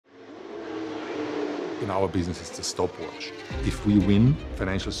in our business is the stopwatch. If we win,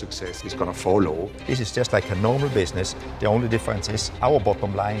 financial success is going to follow. This is just like a normal business. The only difference is our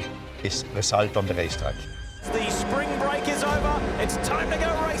bottom line is result on the racetrack. The spring break is over. It's time to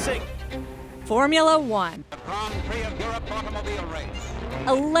go racing. Formula One. The Grand Prix of Europe automobile race.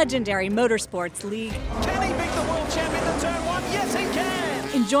 A legendary motorsports league. Can he beat the world champion in turn one? Yes, he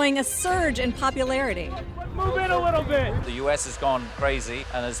can. Enjoying a surge in popularity. Move in a little bit. The US has gone crazy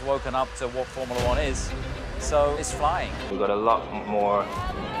and has woken up to what Formula One is, so it's flying. We've got a lot more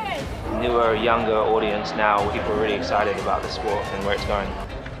newer, younger audience now. People are really excited about the sport and where it's going.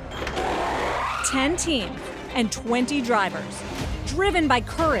 10 teams and 20 drivers, driven by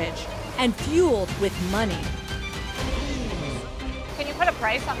courage and fueled with money. Can you put a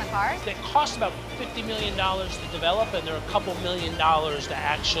price on the cars? They cost about $50 million to develop, and they're a couple $1 million to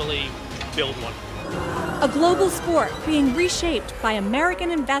actually build one. A global sport being reshaped by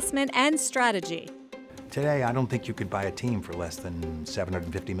American investment and strategy. Today, I don't think you could buy a team for less than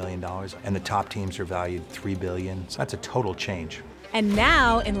 $750 million, and the top teams are valued $3 billion. So that's a total change. And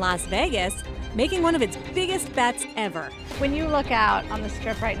now in Las Vegas, making one of its biggest bets ever. When you look out on the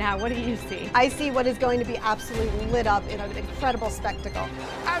strip right now, what do you see? I see what is going to be absolutely lit up in an incredible spectacle.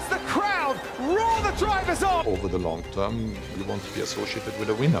 As the crowd roar the drivers on. Over the long term, we want to be associated with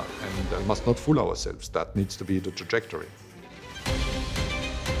a winner, and we must not fool ourselves. That needs to be the trajectory.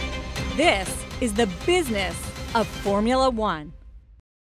 This is the business of Formula One.